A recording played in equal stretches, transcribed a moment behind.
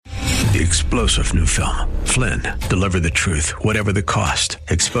The explosive new film, Flynn, deliver the truth, whatever the cost,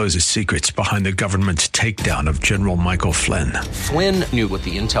 exposes secrets behind the government's takedown of General Michael Flynn. Flynn knew what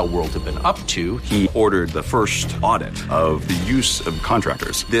the intel world had been up to. He ordered the first audit of the use of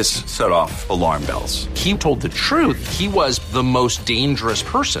contractors. This set off alarm bells. He told the truth. He was the most dangerous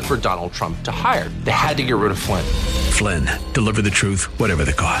person for Donald Trump to hire. They had to get rid of Flynn. Flynn, deliver the truth, whatever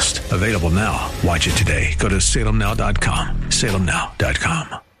the cost. Available now. Watch it today. Go to salemnow.com.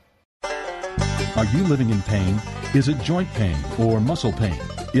 salemnow.com. Are you living in pain? Is it joint pain or muscle pain?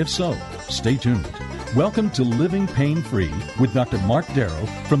 If so, stay tuned. Welcome to Living Pain Free with Dr. Mark Darrow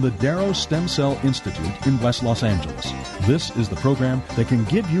from the Darrow Stem Cell Institute in West Los Angeles. This is the program that can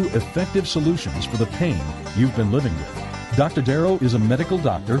give you effective solutions for the pain you've been living with. Dr. Darrow is a medical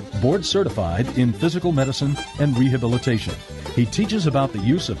doctor, board certified in physical medicine and rehabilitation. He teaches about the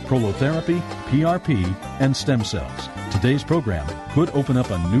use of prolotherapy, PRP, and stem cells. Today's program could open up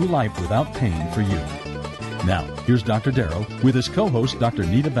a new life without pain for you. Now, here's Dr. Darrow with his co-host, Dr.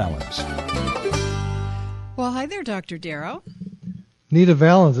 Nita Valens. Well, hi there, Dr. Darrow. Nita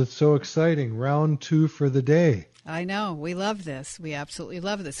Valens, it's so exciting. Round 2 for the day. I know. We love this. We absolutely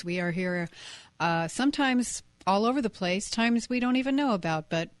love this. We are here sometimes all over the place, times we don't even know about,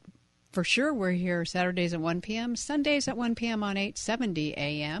 but for sure we're here Saturdays at 1 p.m., Sundays at 1 p.m. on 870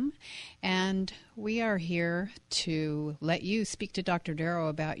 a.m., and we are here to let you speak to Dr. Darrow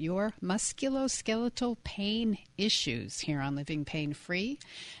about your musculoskeletal pain issues here on Living Pain Free,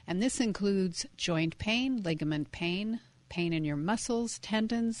 and this includes joint pain, ligament pain, pain in your muscles,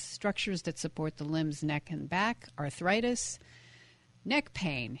 tendons, structures that support the limbs, neck, and back, arthritis, neck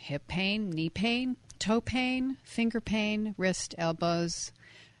pain, hip pain, knee pain, toe pain, finger pain, wrist, elbows.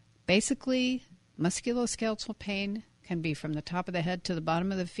 Basically, musculoskeletal pain can be from the top of the head to the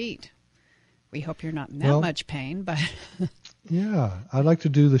bottom of the feet. We hope you're not in that much pain, but... Yeah, I'd like to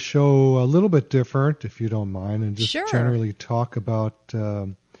do the show a little bit different, if you don't mind, and just Sure. generally talk about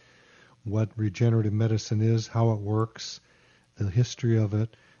what regenerative medicine is, how it works, the history of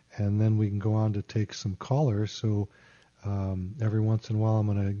it, and then we can go on to take some callers. So every once in a while I'm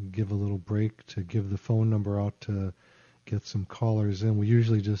going to give a little break to give the phone number out to get some callers in. We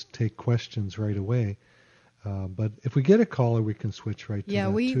usually just take questions right away. But if we get a caller, we can switch right to that,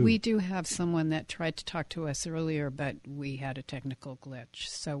 too. we do have someone that tried to talk to us earlier, but we had a technical glitch.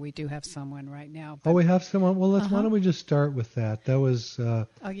 So we do have someone right now. Oh, we have someone? Well, why don't we just start with that? That was Shayna,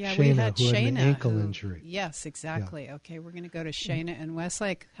 we had who had Shayna, an ankle injury. Yes, exactly. Yeah. Okay, we're going to go to Shayna in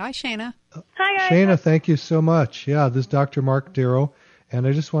Westlake. Hi, Shayna. Hi, guys. Shayna, thank you so much. Yeah, this is Dr. Mark Darrow, and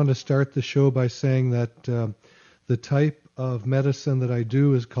I just wanted to start the show by saying that the type of medicine that I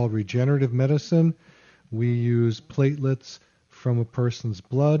do is called regenerative medicine. We use platelets from a person's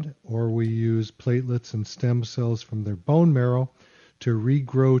blood, or we use platelets and stem cells from their bone marrow to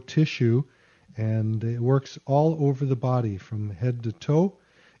regrow tissue, and it works all over the body from head to toe.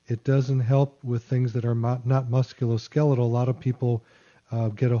 It doesn't help with things that are not musculoskeletal. A lot of people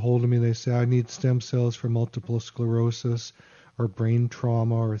get a hold of me and they say, I need stem cells for multiple sclerosis or brain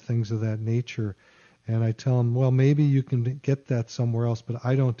trauma or things of that nature. And I tell them, well, maybe you can get that somewhere else, but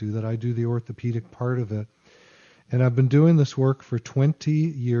I don't do that. I do the orthopedic part of it. And I've been doing this work for 20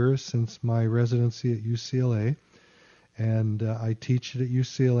 years since my residency at UCLA. And I teach it at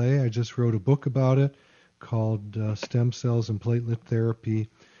UCLA. I just wrote a book about it called Stem Cells and Platelet Therapy,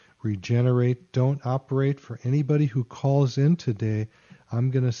 Regenerate, Don't Operate. For anybody who calls in today,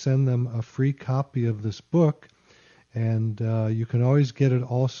 I'm going to send them a free copy of this book. And you can always get it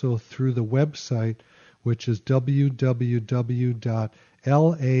also through the website, which is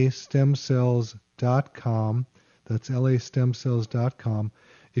www.lastemcells.com. That's lastemcells.com.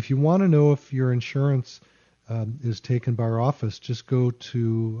 If you want to know if your insurance is taken by our office, just go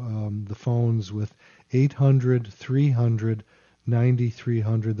to the phones with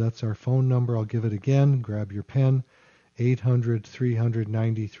 800-300-9300. That's our phone number. I'll give it again. Grab your pen,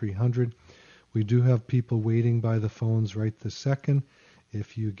 800-300-9300. We do have people waiting by the phones right this second.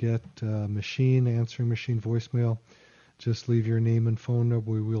 If you get answering machine voicemail, just leave your name and phone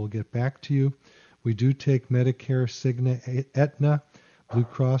number. We will get back to you. We do take Medicare, Cigna, Aetna, Blue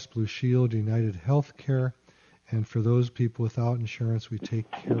Cross, Blue Shield, United Healthcare. And for those people without insurance, we take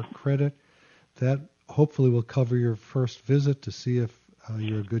Care Credit. That hopefully will cover your first visit to see if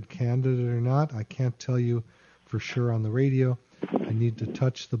you're a good candidate or not. I can't tell you for sure on the radio. I need to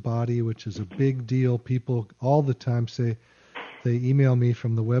touch the body, which is a big deal. People all the time say, they email me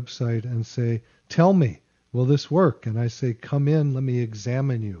from the website and say, tell me, will this work? And I say, come in, let me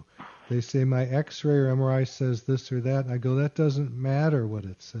examine you. They say, my x-ray or MRI says this or that. And I go, that doesn't matter what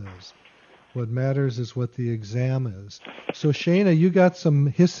it says. What matters is what the exam is. So, Shayna, you got some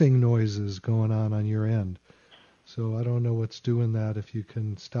hissing noises going on your end. So I don't know what's doing that. If you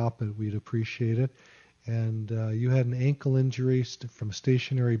can stop it, we'd appreciate it. And you had an ankle injury from a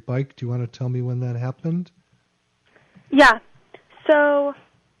stationary bike. Do you want to tell me when that happened? Yeah. So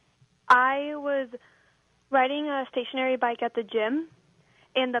I was riding a stationary bike at the gym,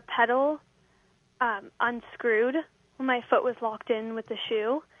 and the pedal unscrewed when my foot was locked in with the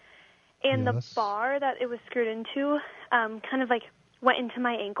shoe. And Yes. the bar that it was screwed into kind of like went into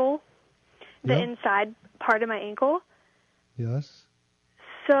my ankle, the Yep. inside part of my ankle. Yes.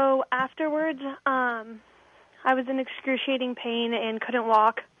 So afterwards, I was in excruciating pain and couldn't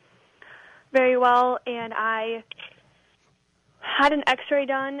walk very well, and I had an x-ray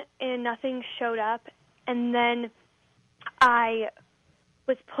done and nothing showed up, and then I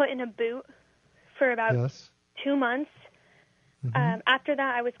was put in a boot for about Yes. 2 months. Mhm. After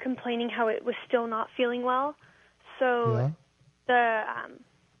that, I was complaining how it was still not feeling well. So Yeah. the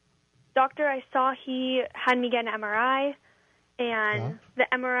doctor I saw, he had me get an MRI, and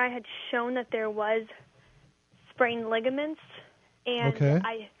the MRI had shown that there was sprained ligaments and Okay.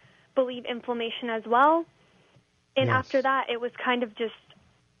 I believe inflammation as well. And Yes. after that, it was kind of just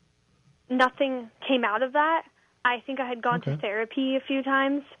nothing came out of that. I think I had gone to Okay. therapy a few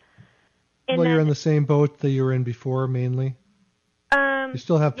times. And Well, then, you're in the same boat that you were in before, mainly. You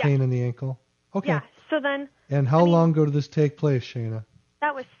still have yeah. pain in the ankle. Okay. Yeah, so then And how long ago did this take place, Shayna?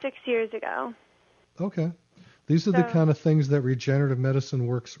 that was 6 years ago. Okay. These are the So- kind of things that regenerative medicine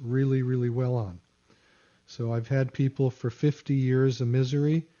works really, really well on. So I've had people for 50 years of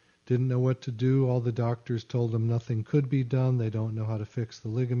misery, didn't know what to do. All the doctors told them nothing could be done. They don't know how to fix the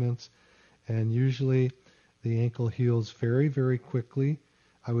ligaments. And usually the ankle heals very, very quickly.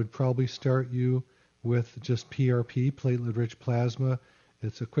 I would probably start you with just PRP, platelet-rich plasma.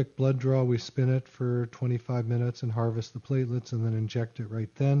 It's a quick blood draw. We spin it for 25 minutes and harvest the platelets and then inject it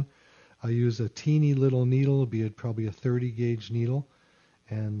right then. I use a teeny little needle, be it probably a 30-gauge needle,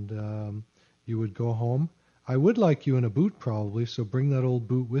 and you would go home. I would like you in a boot probably, so bring that old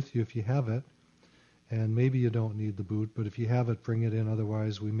boot with you if you have it. And maybe you don't need the boot, but if you have it, bring it in.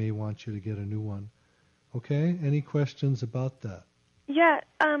 Otherwise, we may want you to get a new one. Okay? Any questions about that? Yeah,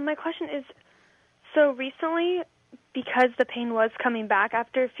 my question is, so recently, because the pain was coming back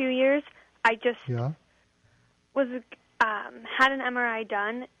after a few years, I just Yeah? was had an MRI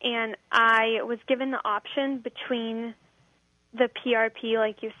done, and I was given the option between the PRP,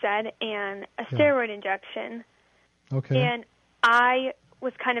 like you said, and a steroid injection. Okay. And I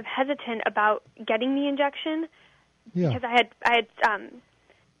was kind of hesitant about getting the injection Yeah. because I had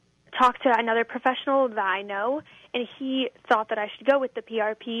talked to another professional that I know, and he thought that I should go with the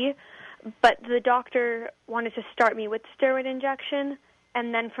PRP, but the doctor wanted to start me with the steroid injection,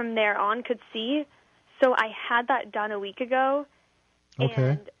 and then from there on could see. So I had that done a week ago, Okay.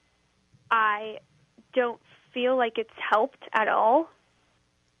 and I don't feel like it's helped at all.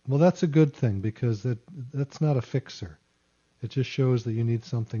 Well, that's a good thing because that's not a fixer. It just shows that you need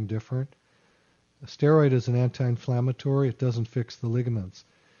something different. A steroid is an anti-inflammatory. It doesn't fix the ligaments.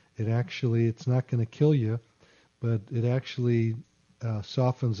 It's not going to kill you, but it actually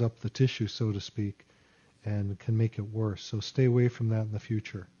softens up the tissue, so to speak, and can make it worse. So stay away from that in the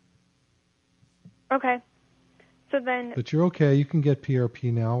future. Okay. So then, But you're okay. You can get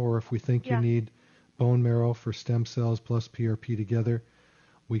PRP now, or if we think you Yeah. need bone marrow for stem cells plus PRP together,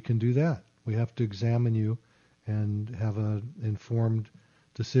 we can do that. We have to examine you and have an informed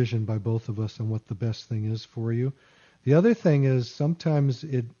decision by both of us on what the best thing is for you. The other thing is sometimes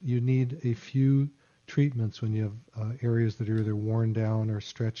you need a few treatments when you have areas that are either worn down or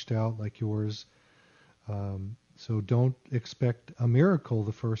stretched out like yours. So don't expect a miracle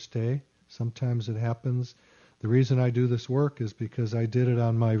the first day. Sometimes it happens. The reason I do this work is because I did it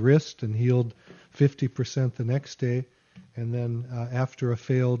on my wrist and healed 50% the next day. And then after a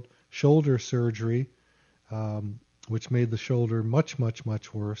failed shoulder surgery, which made the shoulder much, much,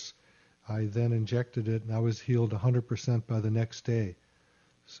 much worse, I then injected it and I was healed 100% by the next day.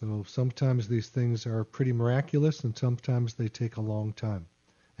 So sometimes these things are pretty miraculous and sometimes they take a long time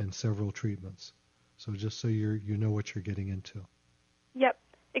and several treatments. So just so you know what you're getting into. yep,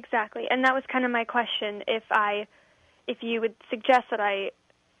 exactly. And that was kind of my question, if you would suggest that I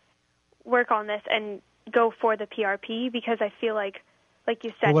work on this and go for the PRP, because I feel like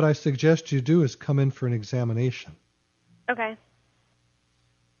you said. Well, what I suggest you do is come in for an examination. Okay.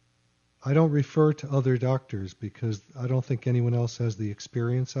 I don't refer to other doctors because I don't think anyone else has the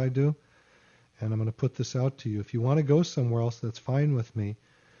experience I do. And I'm going to put this out to you. If you want to go somewhere else, that's fine with me.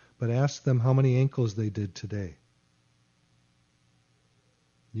 But ask them how many ankles they did today.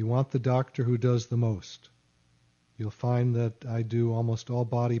 You want the doctor who does the most. You'll find that I do almost all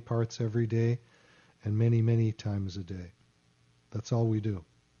body parts every day and many, many times a day. That's all we do.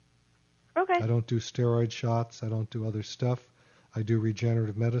 Okay. I don't do steroid shots. I don't do other stuff. I do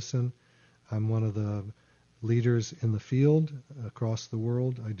regenerative medicine. I'm one of the leaders in the field across the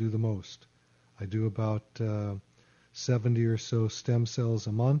world. I do the most. I do about 70 or so stem cells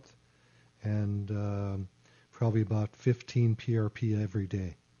a month and probably about 15 PRP every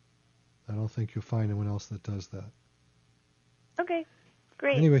day. I don't think you'll find anyone else that does that. Okay,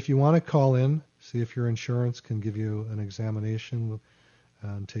 great. Anyway, if you want to call in, see if your insurance can give you an examination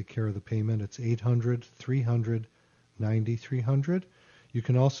and take care of the payment, it's 800-300-9300. You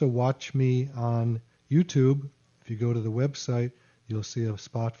can also watch me on YouTube. If you go to the website, you'll see a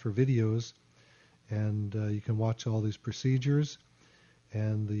spot for videos, and you can watch all these procedures.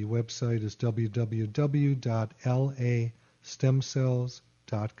 And the website is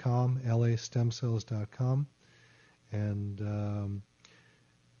www.lastemcells.com, lastemcells.com. And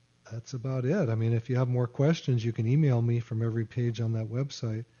that's about it. I mean, if you have more questions, you can email me from every page on that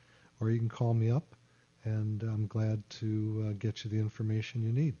website, or you can call me up, and I'm glad to get you the information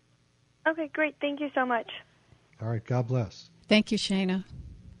you need. Okay, great. Thank you so much. All right. God bless. Thank you, Shana.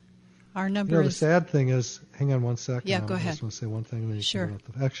 Our number The is... sad thing is, hang on one second. Yeah, go ahead. I just want to say one thing. And then you Sure. can go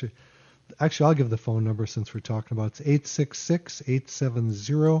with Actually, I'll give the phone number since we're talking about it. It's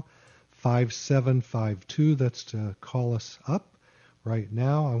 866-870-5752. That's to call us up. Right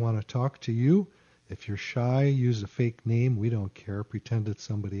now, I want to talk to you. If you're shy, use a fake name. We don't care. Pretend it's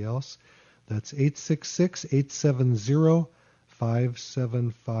somebody else. That's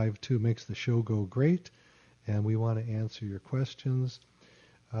 866-870-5752. Makes the show go great, and we want to answer your questions.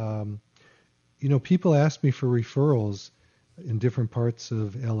 People ask me for referrals in different parts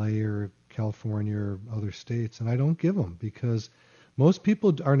of LA or California or other states, and I don't give them because most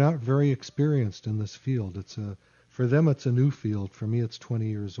people are not very experienced in this field. For them, it's a new field. For me, it's 20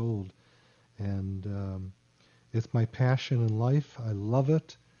 years old. And it's my passion in life. I love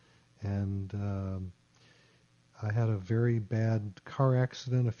it. And I had a very bad car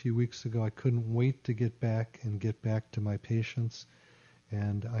accident a few weeks ago. I couldn't wait to get back to my patients.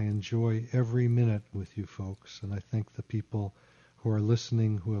 And I enjoy every minute with you folks. And I think the people who are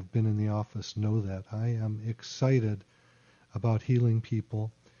listening who have been in the office know that. I am excited about healing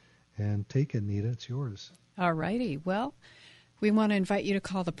people. And take it, Nita. It's yours. All righty. Well, we want to invite you to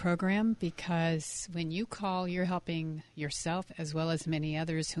call the program because when you call, you're helping yourself as well as many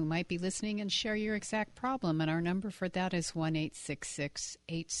others who might be listening and share your exact problem. And our number for that is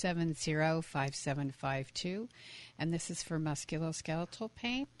 1-866-870-5752. And this is for musculoskeletal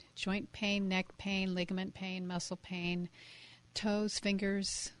pain, joint pain, neck pain, ligament pain, muscle pain, toes,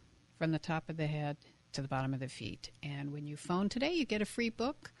 fingers, from the top of the head to the bottom of the feet. And when you phone today, you get a free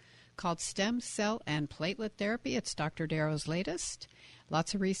book called Stem Cell and Platelet Therapy. It's Dr. Darrow's latest.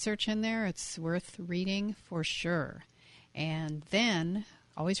 Lots of research in there. It's worth reading for sure. And then,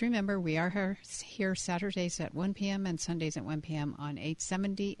 always remember, we are here Saturdays at 1 p.m. and Sundays at 1 p.m. on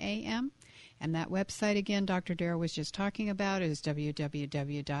 870 a.m. And that website, again, Dr. Darrow was just talking about, is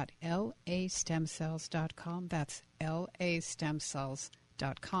www.lastemcells.com. That's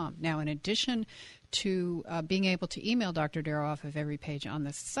lastemcells.com. Now, in addition to being able to email Dr. Darrow off of every page on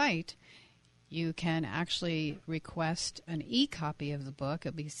the site, you can actually request an e-copy of the book.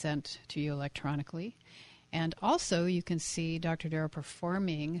 It'll be sent to you electronically. And also, you can see Dr. Darrow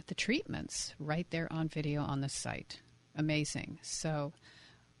performing the treatments right there on video on the site. Amazing. So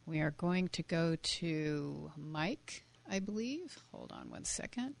we are going to go to Mike, I believe. Hold on one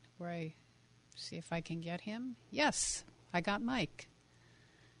second, where I see if I can get him. Yes, I got Mike.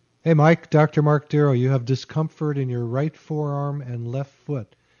 Hey, Mike, Dr. Mark Darrow, you have discomfort in your right forearm and left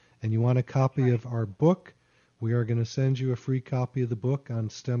foot, and you want a copy of our book. We are going to send you a free copy of the book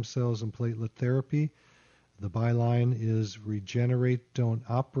on stem cells and platelet therapy. The byline is regenerate, don't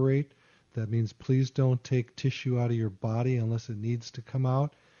operate. That means please don't take tissue out of your body unless it needs to come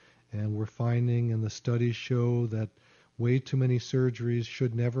out. And we're finding, and the studies show, that way too many surgeries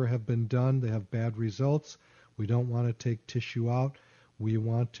should never have been done. They have bad results. We don't want to take tissue out. We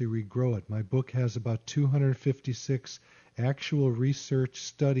want to regrow it. My book has about 256 actual research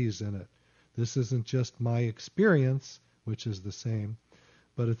studies in it. This isn't just my experience, which is the same,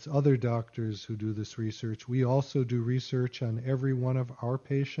 but it's other doctors who do this research. We also do research on every one of our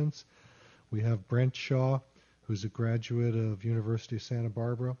patients. We have Brent Shaw, who's a graduate of University of Santa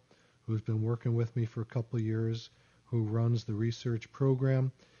Barbara, who's been working with me for a couple of years, who runs the research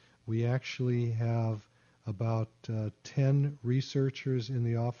program. We actually have about 10 researchers in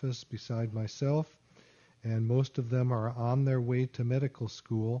the office beside myself, and most of them are on their way to medical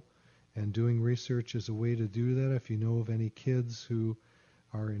school, and doing research is a way to do that. If you know of any kids who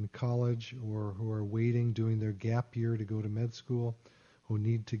are in college or who are waiting, doing their gap year to go to med school, who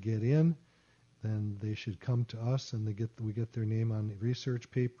need to get in, then they should come to us, and we get their name on research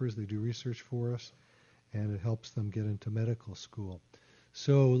papers. They do research for us, and it helps them get into medical school.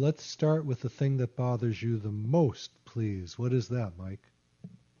 So let's start with the thing that bothers you the most, please. What is that, Mike?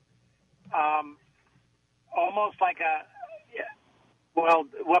 Almost like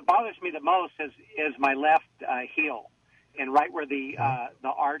what bothers me the most is my left heel, and right where the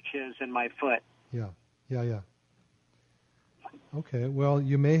arch is in my foot. Yeah. Okay, well,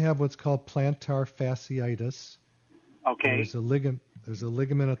 you may have what's called plantar fasciitis. Okay. There's a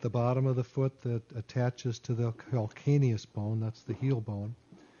ligament at the bottom of the foot that attaches to the calcaneus bone. That's the heel bone.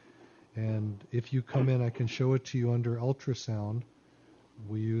 And if you come in, I can show it to you under ultrasound.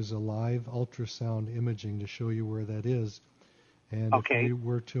 We use a live ultrasound imaging to show you where that is. And if we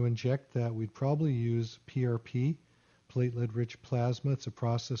were to inject that, we'd probably use PRP, platelet-rich plasma. It's a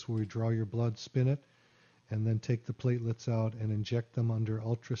process where we draw your blood, spin it, and then take the platelets out and inject them under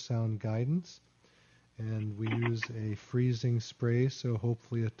ultrasound guidance. And we use a freezing spray, so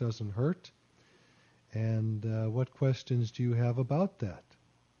hopefully it doesn't hurt. And what questions do you have about that?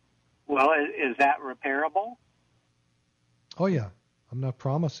 Well, is that repairable? Oh, yeah. I'm not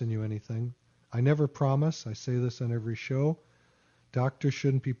promising you anything. I never promise. I say this on every show. Doctors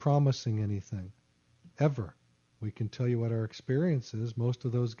shouldn't be promising anything, ever. We can tell you what our experience is. Most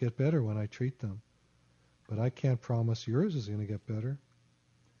of those get better when I treat them. But I can't promise yours is going to get better.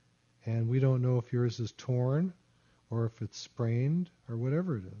 And we don't know if yours is torn or if it's sprained or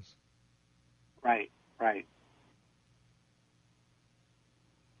whatever it is. Right.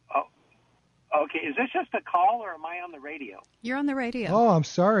 Oh, okay. Is this just a call, or am I on the radio? You're on the radio. Oh, I'm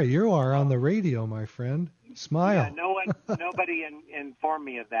sorry. You are on the radio, my friend. Smile. Yeah, nobody informed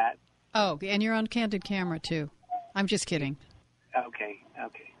me of that. Oh, and you're on Candid Camera, too. I'm just kidding. Okay.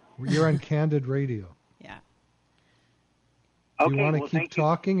 You're on Candid Radio. Yeah. Do you want to keep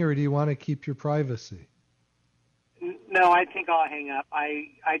talking, or do you want to keep your privacy? No, I think I'll hang up. I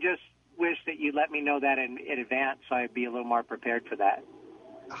just wish that you let me know that in advance, so I'd be a little more prepared for that.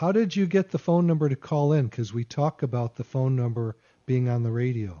 How did you get the phone number to call in? Because we talk about the phone number being on the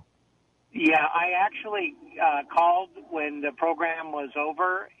radio. Yeah, I actually called when the program was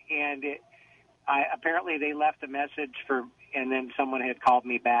over, and apparently they left a message and then someone had called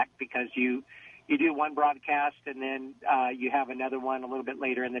me back, because you do one broadcast and then you have another one a little bit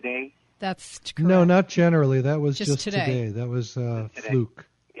later in the day. That's correct. No, not generally. That was just today. That was fluke.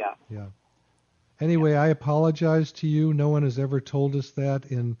 Yeah. Anyway, I apologize to you. No one has ever told us that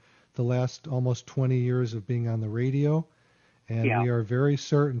in the last almost 20 years of being on the radio. And we are very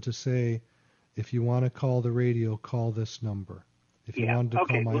certain to say, if you want to call the radio, call this number. If you wanted to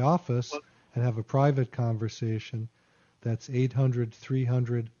call my office and have a private conversation, that's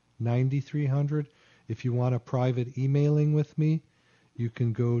 800-300-9300. If you want a private emailing with me, you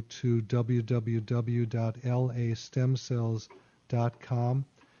can go to www.lastemcells.com.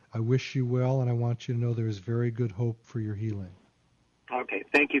 I wish you well, and I want you to know there is very good hope for your healing. Okay.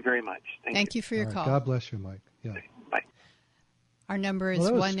 Thank you very much. Thank you for your call. God bless you, Mike. Yeah. Bye. Our number is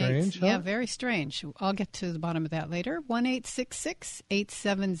 1-8. Yeah, very strange. I'll get to the bottom of that later.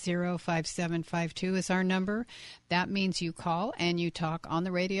 1-866-870-5752 is our number. That means you call and you talk on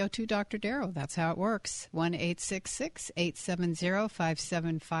the radio to Dr. Darrow. That's how it works.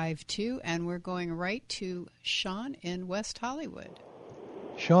 1-866-870-5752. And we're going right to Sean in West Hollywood.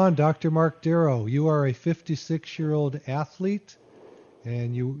 Sean, Dr. Mark Darrow, you are a 56-year-old athlete,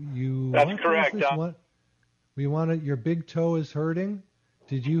 and you. That's correct. Your big toe is hurting.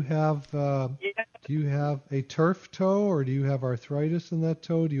 Did you have? Do you have a turf toe, or do you have arthritis in that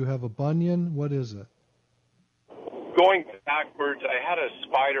toe? Do you have a bunion? What is it? Going backwards, I had a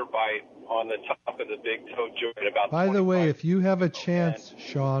spider bite on the top of the big toe joint about. By the way, if you have a chance,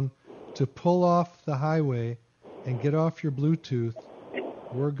 Sean, to pull off the highway and get off your Bluetooth,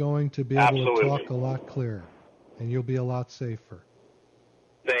 we're going to be able to talk a lot clearer, and you'll be a lot safer.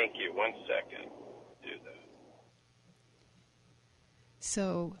 Thank you. 1 second. Do that.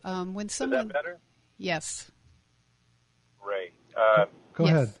 So when someone... Is that better? Yes. Great. Go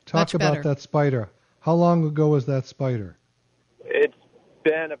ahead. Talk about that spider. How long ago was that spider? It's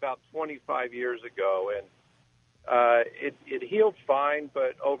been about 25 years ago, and it healed fine,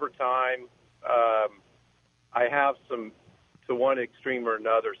 but over time I have some, to one extreme or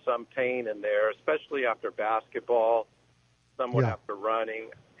another, some pain in there, especially after basketball, somewhat after running.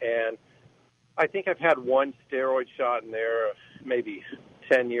 And I think I've had one steroid shot in there maybe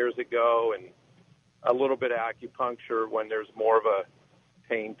 10 years ago, and a little bit of acupuncture when there's more of a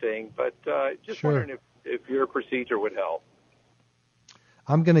pain thing. But just wondering if your procedure would help.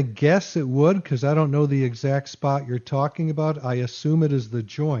 I'm going to guess it would because I don't know the exact spot you're talking about. I assume it is the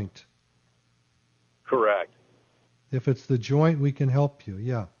joint. Correct. If it's the joint, we can help you,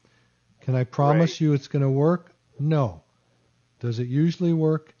 yeah. Can I promise you it's going to work? No. Does it usually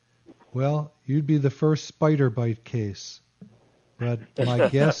work? Well, you'd be the first spider bite case. But my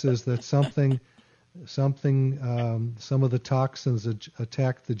guess is that some of the toxins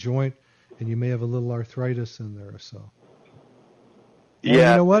attack the joint, and you may have a little arthritis in there or so. And you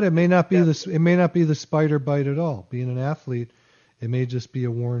know what? It may not be the spider bite at all. Being an athlete, it may just be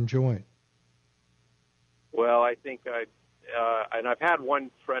a worn joint. Well, I think and I've had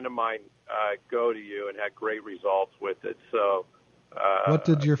one friend of mine go to you and had great results with it. So, what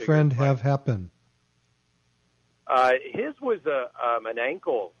did your friend have happen? His was an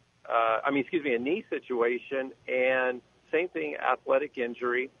ankle. A knee situation, and same thing, athletic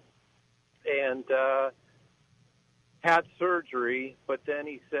injury, and had surgery. But then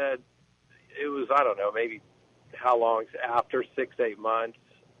he said it was, I don't know, maybe how long after 6-8 months,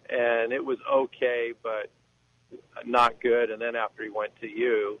 and it was okay, but not good. And then after he went to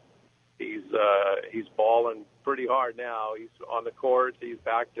you, he's balling pretty hard now. He's on the courts. He's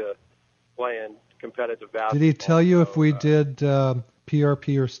back to playing competitive basketball. Did he tell you if we did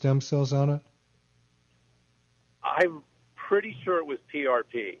PRP or stem cells on it? I'm pretty sure it was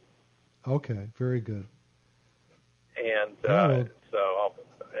PRP. Okay, very good. And so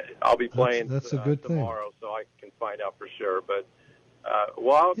I'll be playing that's a good tomorrow, thing. so I can find out for sure. But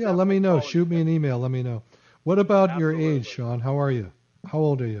let me know. Shoot me an email. Let me know. What about your age, Sean? How are you? How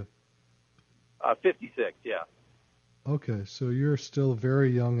old are you? 56. Yeah. Okay, so you're still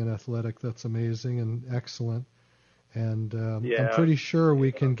very young and athletic. That's amazing and excellent. And I'm pretty sure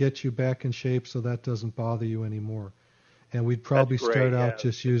we can get you back in shape so that doesn't bother you anymore. And we'd probably start out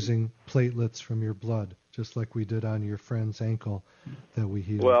just using platelets from your blood, just like we did on your friend's ankle that we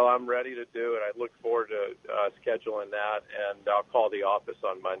healed. Well, I'm ready to do it. I look forward to scheduling that, and I'll call the office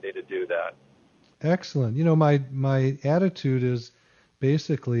on Monday to do that. Excellent. You know, my attitude is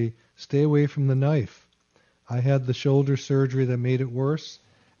basically stay away from the knife. I had the shoulder surgery that made it worse,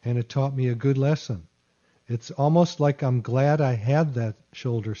 and it taught me a good lesson. It's almost like I'm glad I had that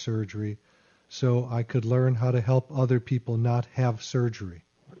shoulder surgery so I could learn how to help other people not have surgery.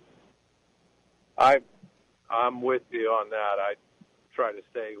 I'm with you on that. I try to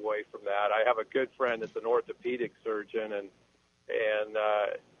stay away from that. I have a good friend that's an orthopedic surgeon, and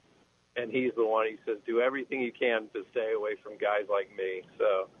he's the one. He says, do everything you can to stay away from guys like me.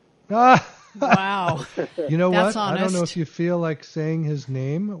 So. Wow. You know That's what? honest. I don't know if you feel like saying his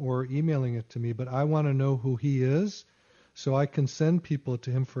name or emailing it to me, but I want to know who he is so I can send people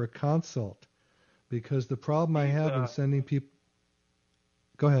to him for a consult. Because the problem I have in sending people.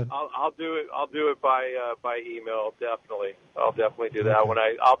 Go ahead. I'll do it. I'll do it by email. Definitely. I'll definitely do that. When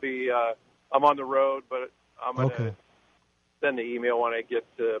I'm on the road, but I'm gonna send the email when I get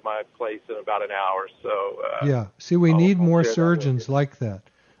to my place in about an hour. So. See, we need more surgeons like that.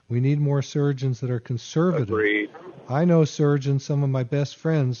 We need more surgeons that are conservative. Agreed. I know surgeons, some of my best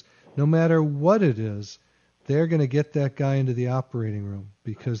friends, no matter what it is, they're going to get that guy into the operating room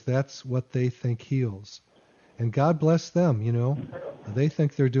because that's what they think heals. And God bless them, you know. They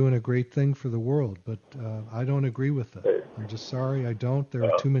think they're doing a great thing for the world, but I don't agree with that. I'm just sorry, I don't. There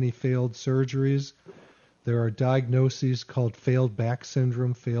are too many failed surgeries. There are diagnoses called failed back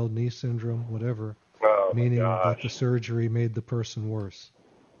syndrome, failed knee syndrome, whatever, meaning that the surgery made the person worse.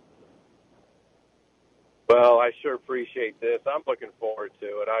 Well, I sure appreciate this. I'm looking forward to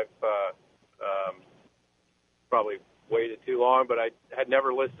it. I've probably waited too long, but I had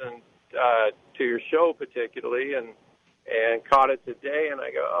never listened to your show particularly, and caught it today. And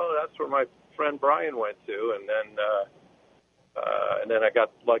I go, oh, that's where my friend Brian went to, and then I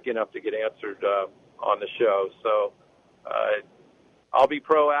got lucky enough to get answered on the show. So I'll be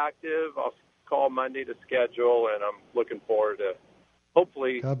proactive. I'll call Monday to schedule, and I'm looking forward to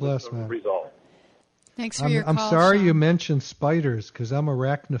hopefully God bless, some man. results. Thanks for your call, I'm sorry Sean. you mentioned spiders because I'm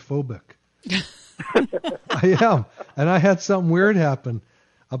arachnophobic. I am. And I had something weird happen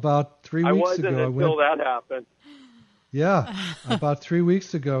about 3 weeks ago. I wasn't until that happened. Yeah. About 3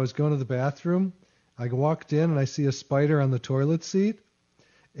 weeks ago, I was going to the bathroom. I walked in and I see a spider on the toilet seat,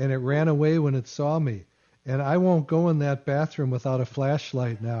 and it ran away when it saw me. And I won't go in that bathroom without a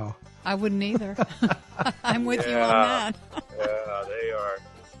flashlight now. I wouldn't either. I'm with you on that. Yeah, they are.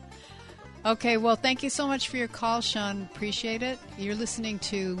 Okay, well, thank you so much for your call, Sean. Appreciate it. You're listening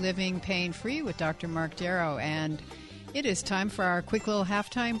to Living Pain Free with Dr. Mark Darrow, and It is time for our quick little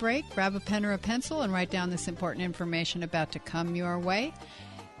halftime break. Grab a pen or a pencil and write down this important information about to come your way.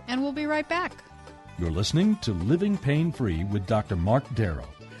 And we'll be right back. You're listening to Living Pain-Free with Dr. Mark Darrow.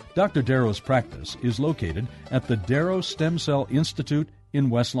 Dr. Darrow's practice is located at the Darrow Stem Cell Institute in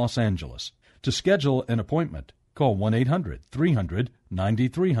West Los Angeles. To schedule an appointment, call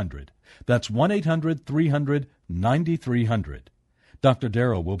 1-800-300-9300. That's 1-800-300-9300. Dr.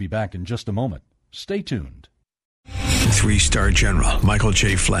 Darrow will be back in just a moment. Stay tuned. 3-star General Michael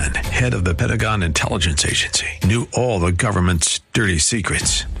J. Flynn, head of the Pentagon Intelligence Agency, knew all the government's dirty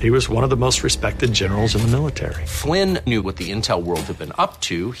secrets. He was one of the most respected generals in the military. Flynn knew what the intel world had been up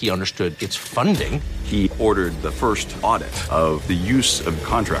to. He understood its funding. He ordered the first audit of the use of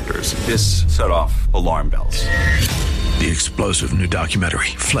contractors. This set off alarm bells. The explosive new documentary,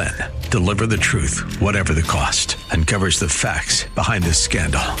 Flynn, Deliver the Truth, Whatever the Cost, uncovers the facts behind this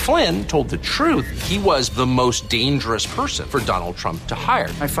scandal. Flynn told the truth. He was the most dangerous person for Donald Trump to hire.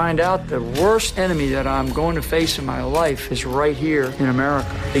 I find out the worst enemy that I'm going to face in my life is right here in America.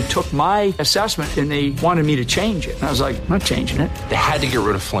 They took my assessment and they wanted me to change it. And I was like, I'm not changing it. They had to get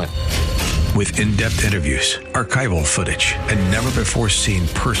rid of Flynn. With in-depth interviews, archival footage, and never-before-seen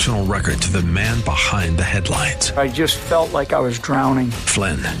personal records of the man behind the headlines. I just felt like I was drowning.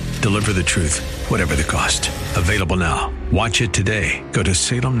 Flynn, Deliver the Truth, Whatever the Cost. Available now. Watch it today. Go to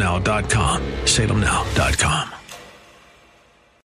salemnow.com. salemnow.com.